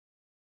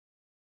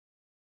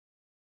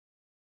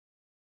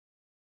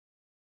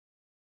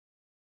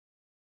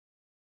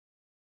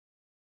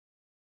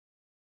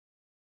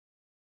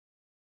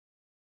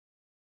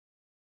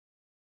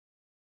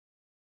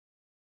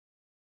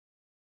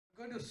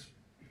going to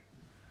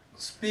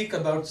speak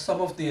about some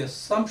of the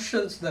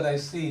assumptions that I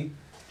see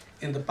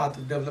in the path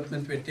of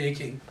development we're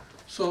taking.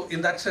 So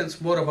in that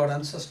sense, more about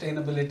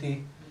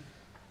unsustainability.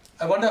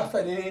 I wonder if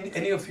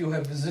any of you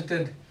have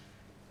visited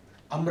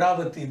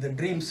Amravati, the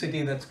dream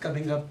city that's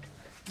coming up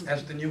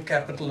as the new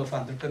capital of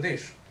Andhra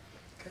Pradesh.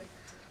 Okay.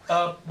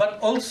 But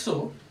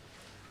also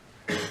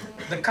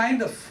the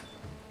kind of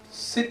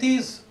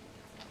cities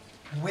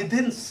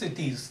within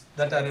cities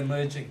that are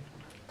emerging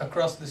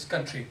across this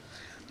country.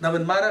 Now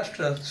in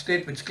Maharashtra, a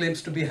state which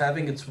claims to be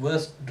having its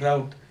worst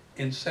drought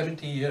in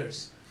 70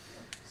 years,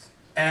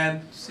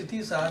 and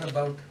cities are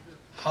about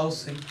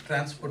housing,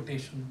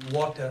 transportation,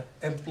 water,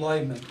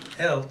 employment,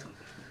 health.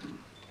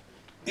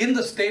 In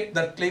the state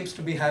that claims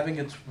to be having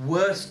its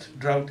worst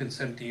drought in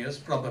 70 years,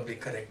 probably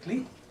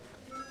correctly,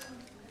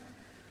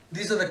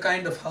 these are the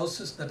kind of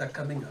houses that are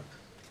coming up.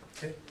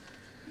 Okay?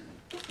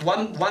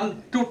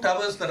 Two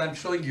towers that I'm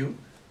showing you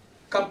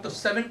come to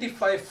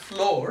 75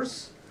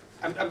 floors.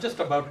 I'm just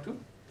about to.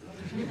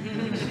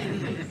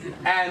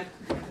 And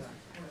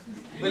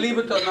believe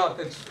it or not,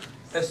 it's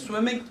a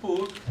swimming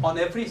pool on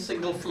every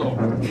single floor.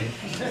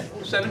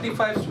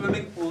 75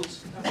 swimming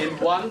pools in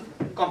one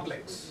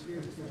complex.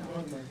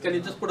 Can you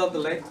just put up the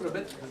light for a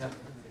bit? Yeah.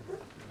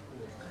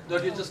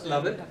 Don't you just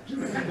love it?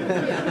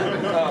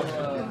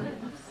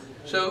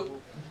 So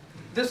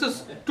this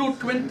is two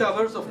twin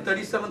towers of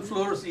 37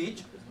 floors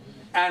each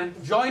and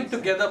joined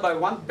together by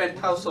one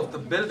penthouse of the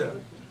builder.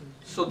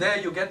 So there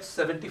you get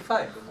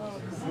 75.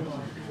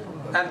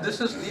 And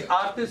this is the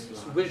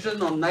artist's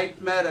vision or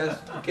nightmare, as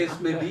the case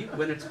may be,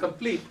 when it's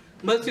complete.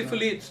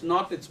 Mercifully, it's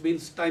not. It's been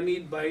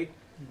stymied by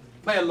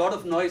a lot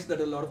of noise that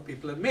a lot of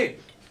people have made.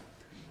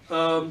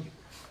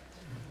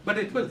 But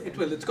it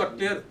will. It's got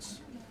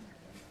clearance.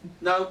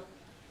 Now,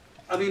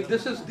 I mean,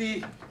 this is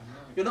the,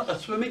 a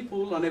swimming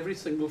pool on every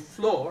single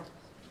floor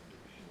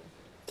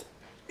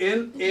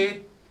in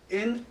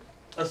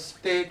a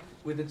state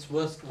with its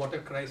worst water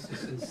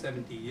crisis in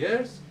 70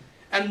 years.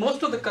 And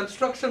most of the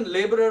construction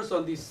laborers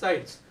on these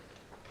sites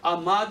are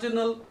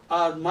marginal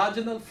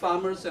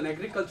farmers and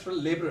agricultural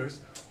laborers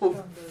who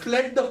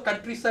fled the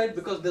countryside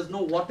because there's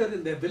no water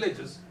in their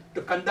villages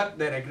to conduct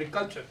their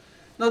agriculture.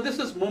 Now this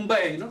is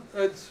Mumbai,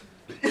 it's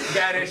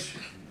garish.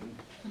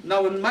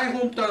 Now in my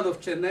hometown of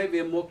Chennai,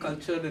 we are more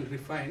cultured and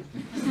refined.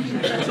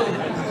 So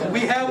we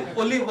have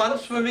only one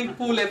swimming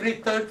pool every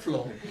third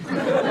floor.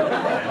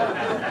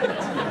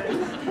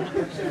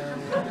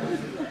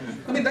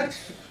 I mean,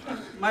 that's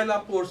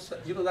Mylapore,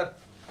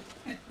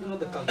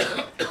 the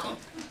culture.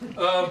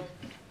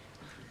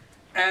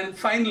 And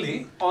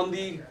finally, on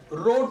the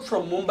road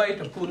from Mumbai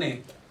to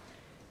Pune,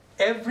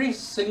 every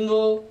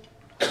single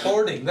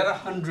hoarding, there are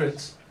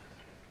hundreds,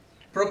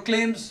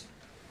 proclaims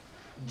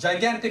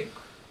gigantic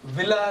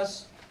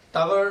villas,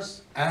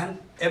 towers, and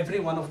every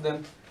one of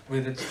them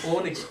with its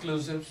own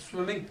exclusive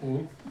swimming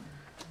pool,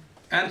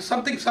 and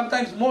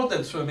sometimes more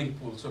than swimming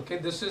pools. Okay,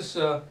 this is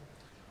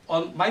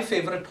on my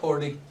favorite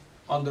hoarding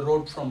on the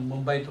road from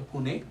Mumbai to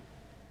Pune.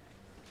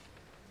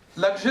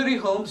 Luxury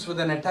homes with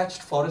an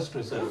attached forest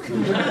reserve.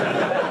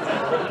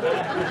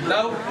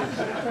 Now,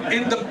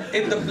 in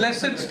the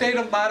blessed state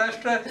of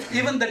Maharashtra,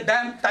 even the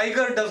damn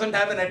tiger doesn't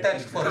have an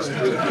attached forest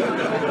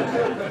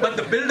reserve, but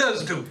the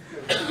builders do.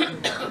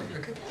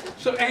 Okay.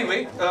 So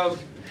anyway,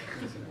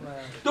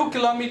 2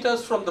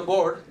 kilometers from the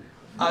board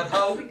are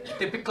how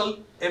typical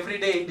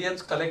everyday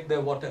Indians collect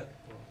their water,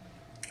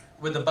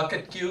 with the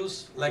bucket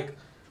queues. Like,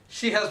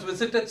 she has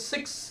visited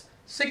six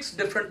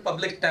different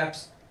public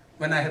taps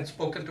when I had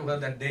spoken to her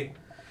that day.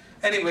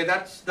 Anyway,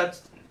 that's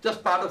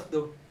just part of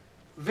the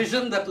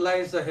vision that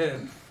lies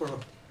ahead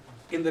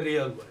in the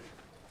real world.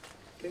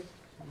 Okay?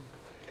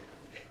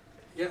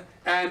 Yeah,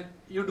 and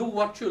you do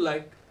what you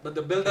like, but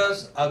the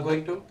builders are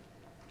going to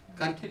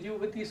continue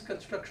with these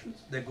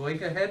constructions. They're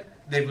going ahead.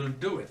 They will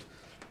do it.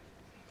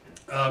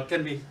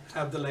 Can we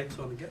have the lights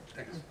on again?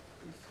 Thanks.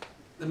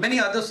 There are many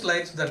other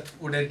slides that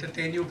would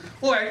entertain you.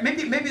 Oh,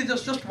 maybe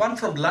there's just one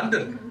from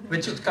London,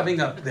 which is coming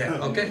up there,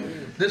 okay?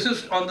 This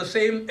is on the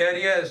same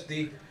area as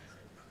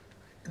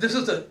this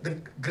is the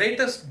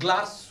greatest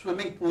glass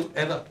swimming pool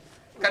ever,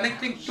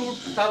 connecting 2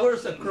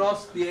 towers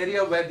across the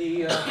area where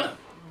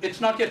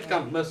it's not yet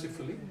come,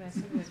 mercifully,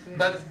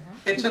 but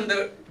it's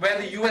where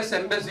the US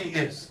Embassy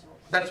is.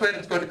 That's where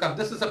it's going to come.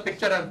 This is a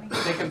picture I've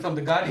taken from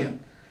The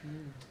Guardian.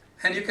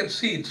 And you can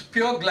see it's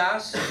pure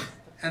glass.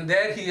 And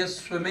there he is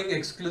swimming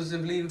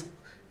exclusively,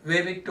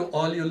 waving to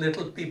all you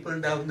little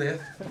people down there.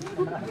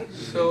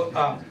 So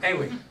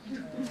anyway,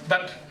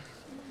 but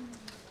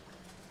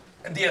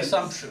the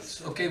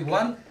assumptions, okay,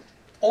 one,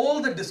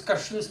 all the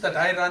discussions that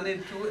I run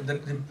into,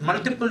 the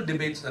multiple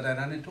debates that I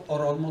run into,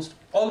 or almost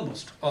all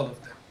of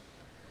them,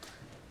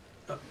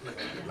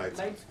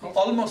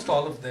 almost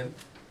all of them,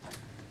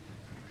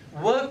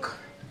 work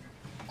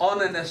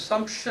on an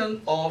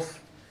assumption of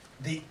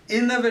the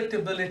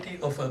inevitability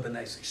of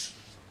urbanization.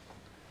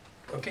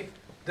 Okay,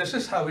 this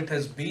is how it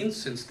has been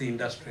since the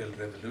Industrial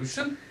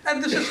Revolution,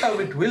 and this is how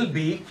it will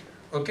be.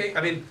 Okay,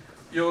 I mean,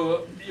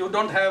 you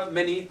don't have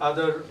many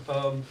other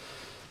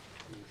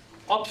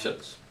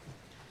options.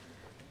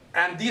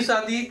 And these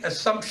are the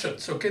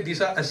assumptions, okay?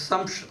 These are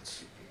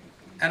assumptions.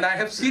 And I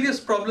have serious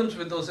problems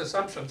with those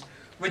assumptions,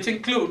 which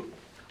include,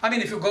 I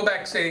mean, if you go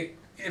back, say,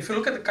 if you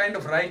look at the kind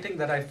of writing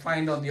that I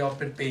find on the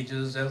op-ed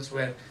pages,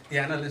 elsewhere, the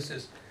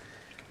analysis,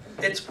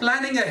 it's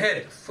planning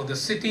ahead for the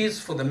cities,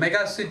 for the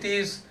mega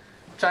cities.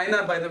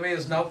 China, by the way,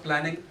 is now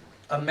planning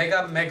a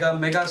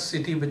mega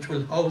city which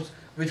will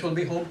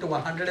be home to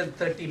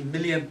 130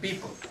 million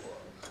people.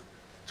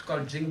 It's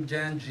called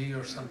Jingjianji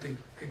or something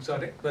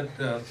exotic, but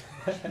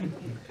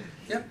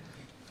yeah.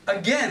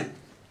 Again,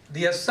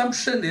 the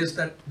assumption is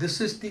that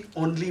this is the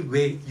only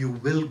way you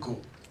will go.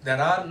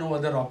 There are no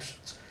other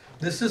options.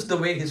 This is the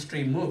way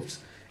history moves.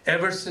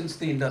 Ever since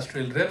the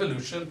Industrial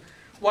Revolution,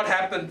 what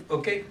happened,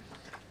 okay?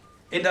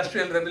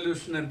 Industrial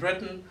Revolution in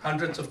Britain,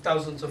 hundreds of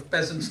thousands of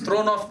peasants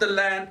thrown off the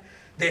land.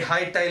 They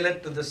hightail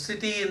it to the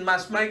city in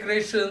mass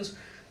migrations.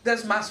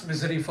 There's mass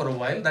misery for a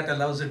while. That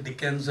allows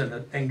Dickens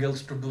and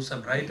Engels to do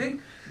some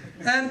writing.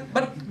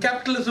 But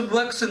capitalism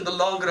works in the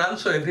long run,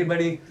 so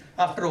everybody,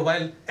 after a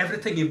while,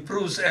 everything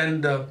improves,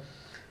 and there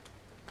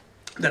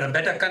are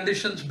better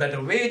conditions,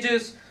 better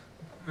wages,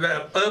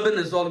 where urban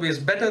is always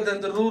better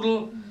than the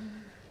rural.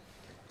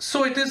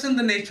 So it is in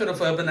the nature of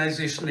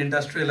urbanization,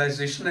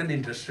 industrialization, and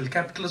industrial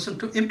capitalism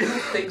to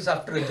improve things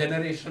after a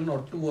generation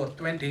or 2 or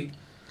 20.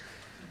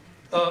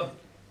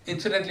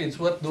 Incidentally, it's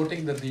worth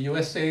noting that the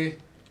USA,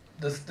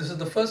 this is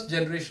the first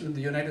generation in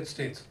the United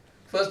States,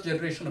 first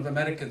generation of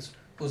Americans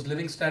whose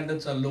living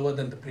standards are lower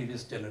than the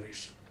previous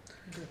generation.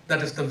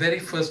 That is the very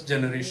first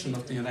generation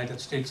of the United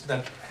States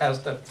that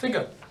has that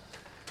figure.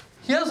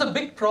 Here's a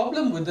big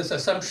problem with this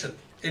assumption.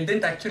 It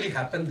didn't actually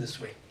happen this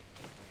way.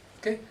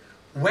 Okay?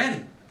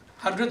 When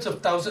hundreds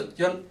of thousands,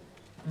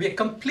 we are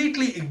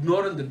completely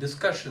ignoring the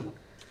discussion,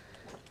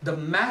 the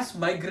mass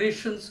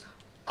migrations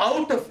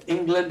out of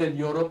England and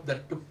Europe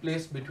that took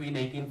place between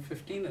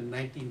 1815 and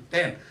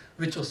 1910,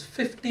 which was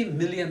 50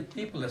 million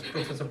people, as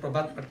Professor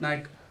Prabhat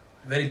Patnaik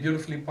very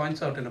beautifully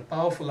points out in a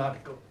powerful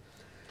article.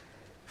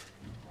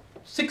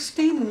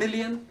 16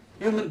 million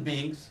human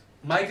beings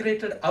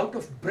migrated out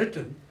of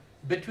Britain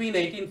between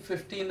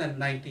 1815 and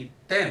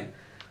 1910.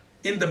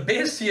 In the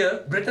base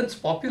year, Britain's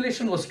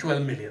population was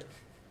 12 million,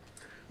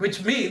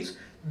 which means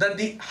that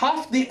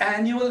half the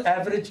annual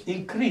average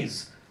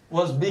increase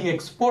was being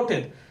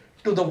exported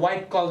to the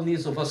white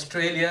colonies of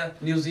Australia,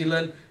 New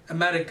Zealand,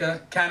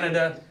 America,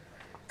 Canada,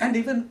 and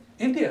even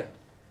India.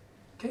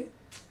 Okay?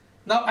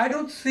 Now, I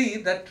don't see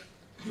that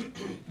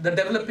the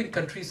developing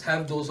countries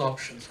have those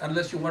options,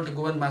 unless you want to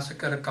go and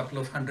massacre a couple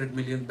of 100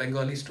 million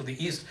Bengalis to the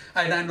east.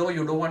 And I know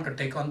you don't want to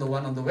take on the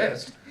one on the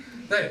west.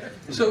 Right?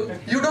 So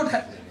you don't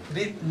have,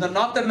 the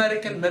North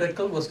American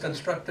miracle was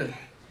constructed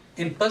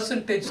in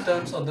percentage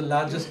terms on the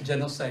largest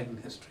genocide in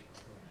history.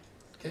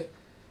 Okay?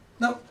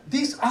 Now,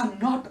 these are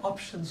not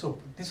options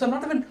open. These are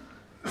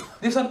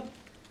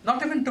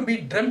not even to be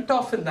dreamt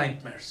of in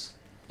nightmares,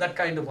 that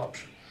kind of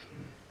option.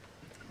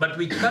 But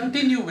we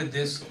continue with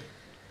this.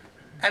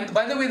 And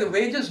by the way, the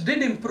wages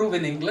did improve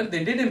in England,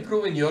 they did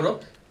improve in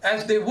Europe,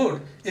 as they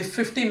would if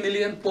 50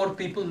 million poor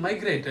people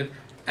migrated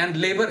and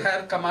labor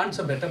commands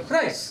a better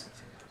price.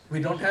 We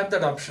don't have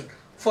that option.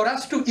 For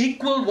us to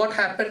equal what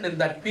happened in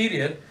that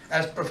period,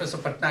 as Professor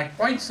Patnaik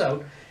points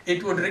out,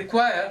 it would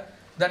require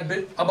that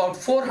about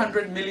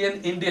 400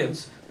 million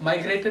Indians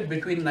migrated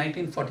between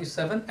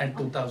 1947 and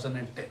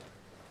 2010.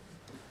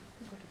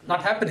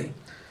 Not happening.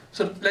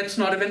 So let's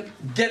not even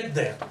get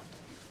there.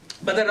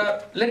 But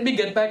let me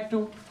get back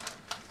to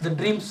the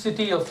dream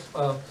city of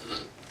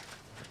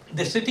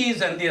the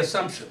cities and the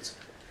assumptions.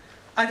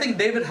 I think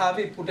David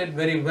Harvey put it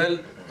very well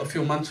a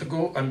few months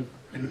ago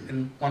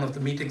in one of the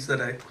meetings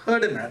that I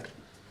heard him at.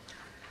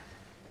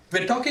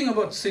 We're talking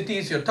about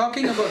cities, you're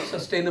talking about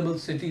sustainable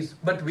cities,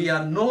 but we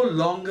are no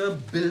longer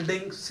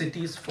building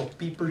cities for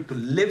people to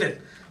live in.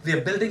 We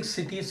are building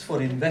cities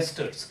for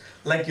investors,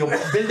 like your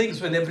buildings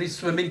with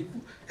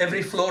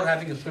every floor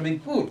having a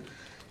swimming pool.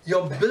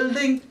 You're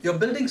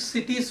building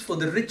cities for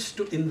the rich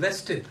to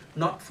invest in,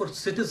 not for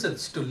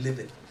citizens to live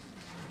in.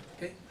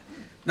 Okay?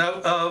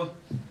 Now,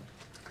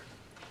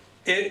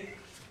 in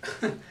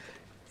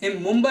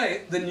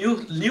Mumbai, the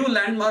new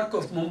landmark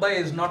of Mumbai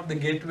is not the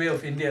gateway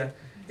of India.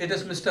 It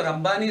is Mr.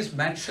 Ambani's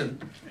mansion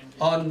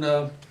on,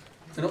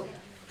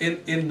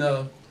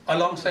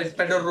 alongside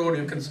Pedder Road.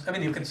 You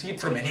can see it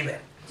from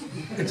anywhere.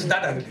 It's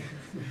that ugly.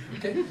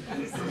 Okay?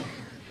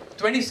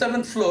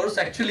 27 floors,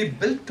 actually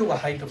built to a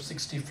height of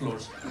 60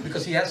 floors,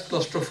 because he has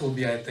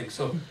claustrophobia, I think.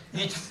 So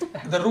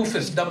the roof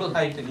is double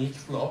height in each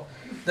floor.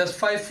 There's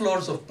 5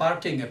 floors of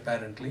parking,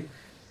 apparently.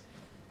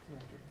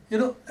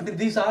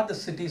 These are the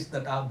cities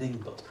that are being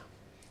built.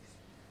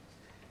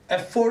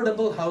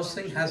 Affordable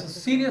housing has a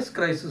serious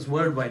crisis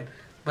worldwide,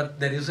 but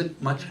there isn't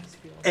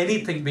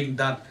anything being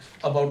done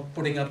about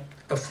putting up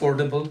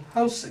affordable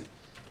housing.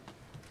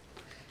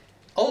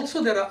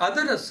 Also, there are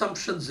other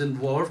assumptions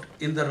involved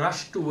in the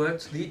rush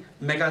towards the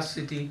mega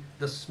city,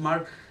 the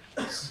smart.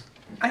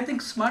 I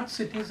think smart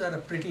cities are a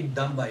pretty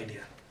dumb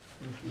idea.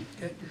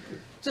 Okay?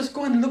 Just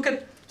go and look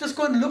at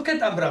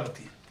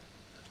Amravati.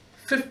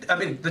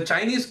 The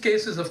Chinese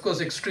case is of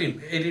course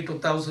extreme,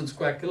 82,000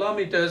 square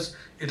kilometers.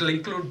 It'll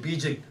include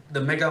Beijing,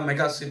 the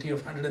mega city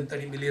of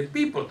 130 million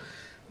people.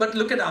 But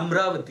look at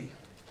Amravati.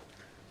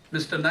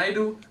 Mr.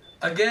 Naidu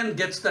again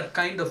gets that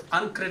kind of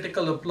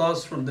uncritical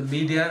applause from the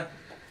media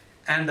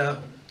and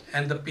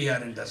the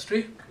PR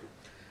industry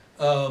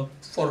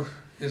for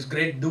his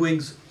great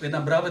doings in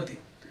Amravati.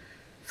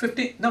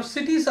 Now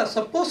cities are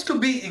supposed to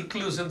be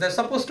inclusive. They're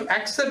supposed to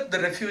accept the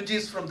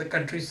refugees from the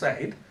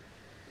countryside.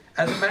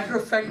 As a matter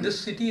of fact, this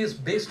city is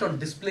based on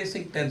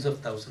displacing tens of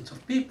thousands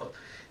of people.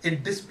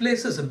 It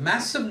displaces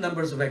massive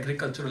numbers of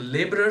agricultural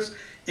laborers.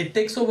 It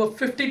takes over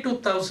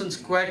 52,000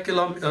 square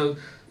kilometers,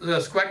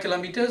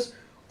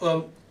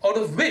 out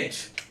of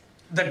which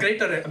the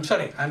greater,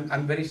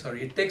 I'm very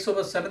sorry, it takes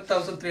over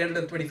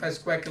 7,325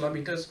 square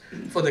kilometers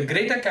for the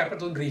greater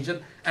capital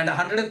region and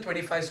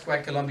 125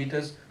 square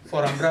kilometers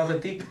for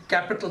Amravati,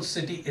 capital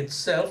city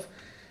itself.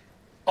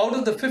 Out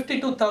of the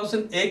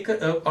 52,000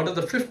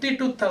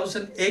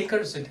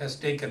 acres it has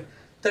taken,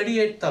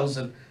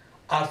 38,000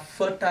 are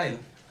fertile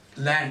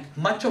land,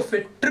 much of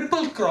it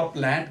triple crop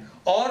land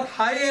or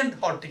high-end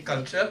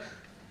horticulture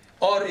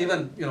or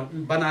even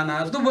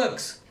bananas, the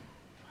works.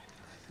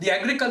 The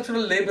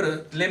agricultural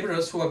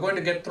laborers who are going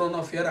to get thrown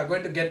off here are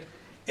going to get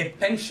a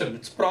pension,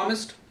 it's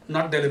promised,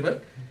 not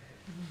delivered,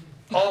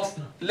 of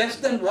less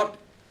than what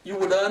you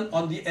would earn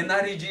on the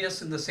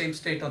NREGS in the same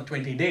state on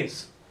 20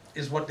 days,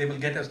 is what they will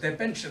get as their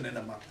pension in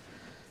a month.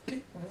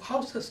 Okay.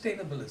 How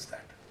sustainable is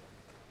that?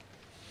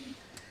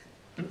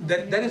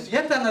 Then there is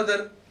yet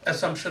another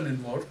assumption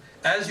involved.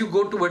 As you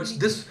go towards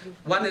this,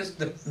 one is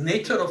the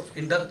nature of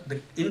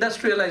the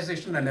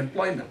industrialization and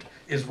employment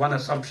is one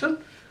assumption.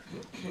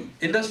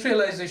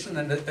 Industrialization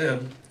and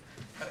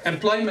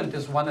employment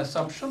is one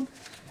assumption,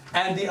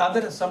 and the other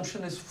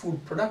assumption is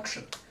food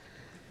production.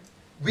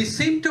 We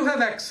seem to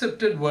have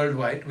accepted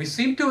worldwide, we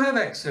seem to have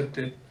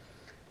accepted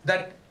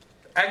that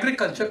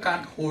agriculture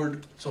can't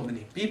hold so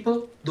many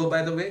people, though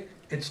by the way,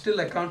 it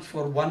still accounts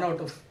for 1 out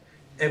of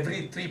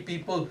every 3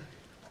 people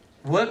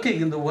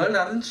working in the world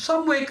are in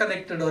some way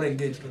connected or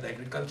engaged with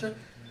agriculture.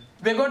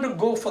 We're going to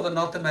go for the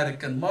North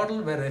American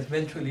model where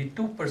eventually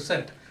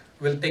 2%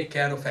 will take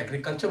care of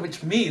agriculture,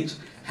 which means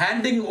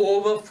handing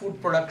over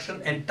food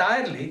production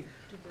entirely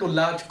to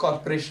large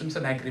corporations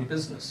and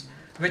agribusiness,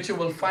 which you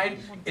will find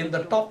in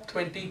the top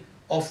 20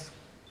 of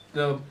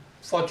the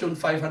Fortune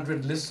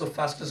 500 lists of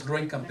fastest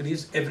growing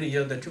companies every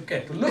year that you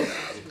care to look.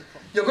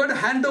 You're going to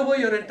hand over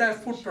your entire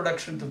food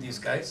production to these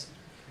guys.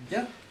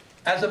 Yeah.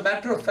 As a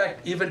matter of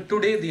fact, even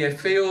today, the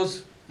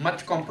FAO's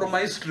much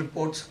compromised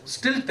reports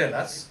still tell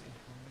us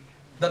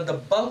that the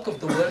bulk of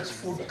the world's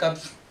food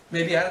comes,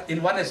 maybe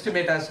in one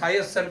estimate as high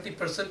as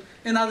 70%,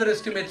 in other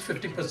estimates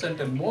 50%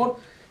 and more,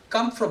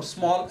 come from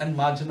small and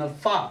marginal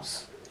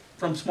farms,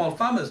 from small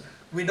farmers.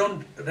 We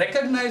don't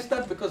recognize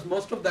that because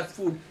most of that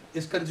food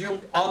is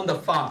consumed on the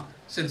farm,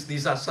 since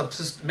these are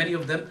many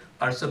of them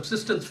are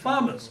subsistence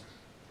farmers.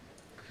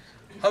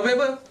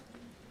 However,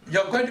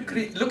 you're going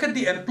to look at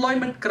the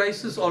employment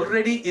crisis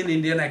already in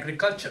Indian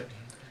agriculture.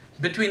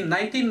 Between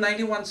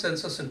 1991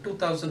 census and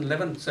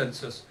 2011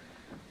 census,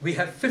 we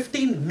have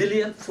 15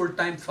 million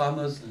full-time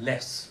farmers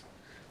less.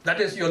 That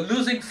is, you're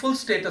losing full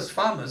status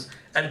farmers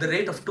at the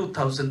rate of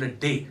 2,000 a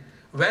day.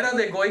 Where are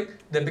they going?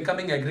 They're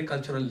becoming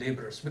agricultural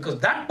laborers because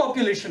that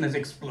population is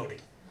exploding.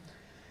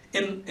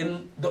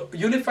 In the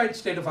unified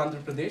state of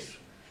Andhra Pradesh,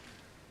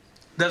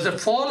 there's a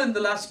fall in the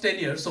last 10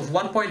 years of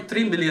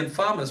 1.3 million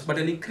farmers, but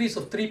an increase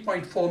of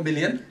 3.4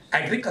 million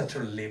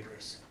agricultural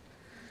laborers.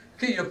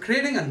 Okay, you're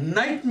creating a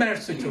nightmare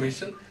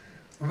situation.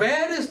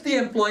 Where is the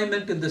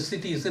employment in the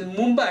cities? In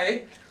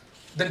Mumbai,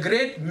 the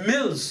great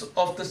mills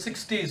of the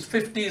 60s,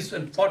 50s,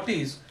 and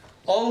 40s,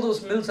 all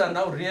those mills are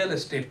now real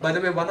estate. By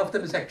the way, one of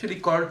them is actually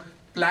called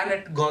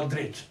Planet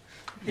Godrej.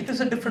 It is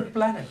a different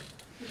planet.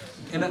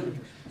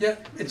 Yeah,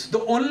 it's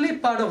the only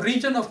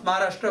region of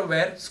Maharashtra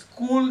where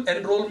school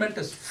enrollment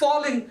is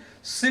falling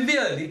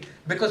severely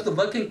because the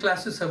working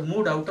classes have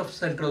moved out of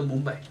central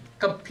Mumbai.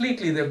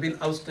 Completely, they've been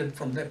ousted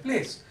from their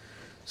place.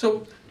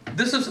 So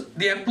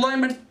the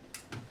employment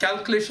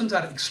calculations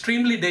are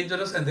extremely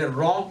dangerous and they're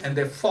wrong and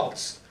they're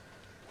false.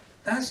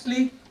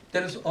 Lastly,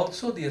 there is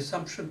also the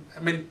assumption,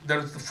 there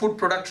is the food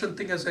production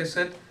thing, as I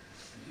said.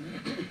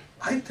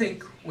 I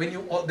think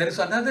there is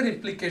another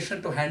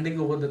implication to handing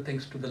over the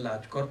things to the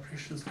large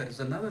corporations. There is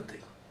another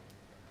thing.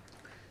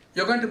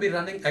 You're going to be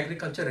running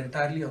agriculture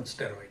entirely on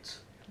steroids.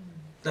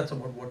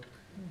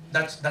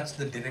 That's that's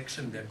the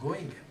direction they're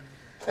going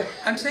in.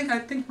 I'm saying I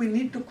think we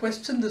need to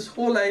question this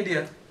whole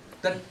idea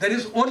that there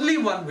is only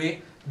one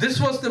way. This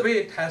was the way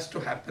it has to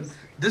happen.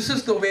 This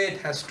is the way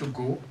it has to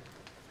go.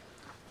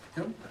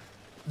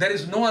 There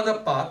is no other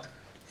path.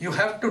 You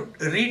have to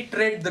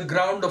retread the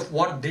ground of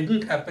what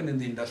didn't happen in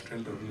the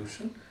Industrial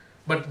Revolution,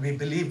 but we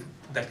believe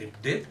that it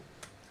did.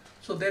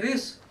 So there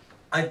is,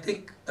 I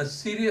think, a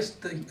serious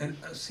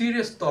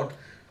thought.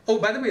 Oh,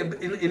 by the way,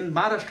 in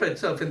Maharashtra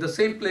itself, in the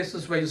same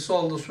places where you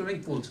saw all those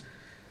swimming pools,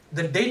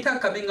 the data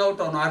coming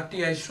out on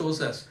RTI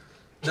shows us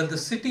that the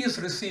cities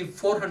receive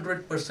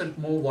 400%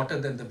 more water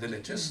than the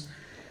villages.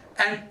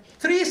 And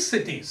three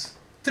cities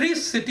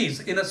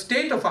in a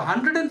state of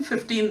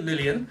 115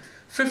 million,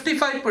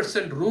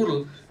 55%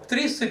 rural,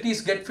 three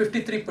cities get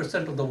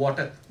 53% of the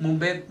water,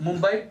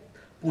 Mumbai,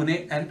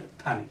 Pune and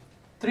Thane.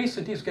 Three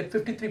cities get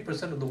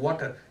 53% of the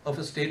water of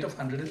a state of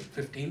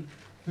 115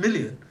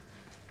 million.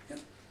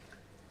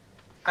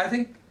 I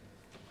think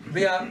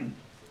we are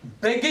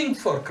begging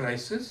for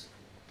crisis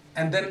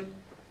and then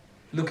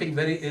looking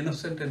very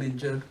innocent and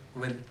injured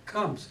when it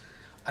comes.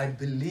 I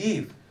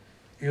believe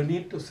you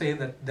need to say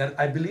that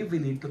I believe we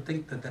need to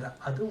think that there are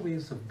other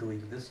ways of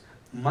doing this,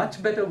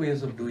 much better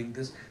ways of doing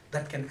this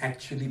that can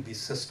actually be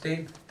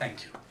sustained.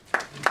 Thank you.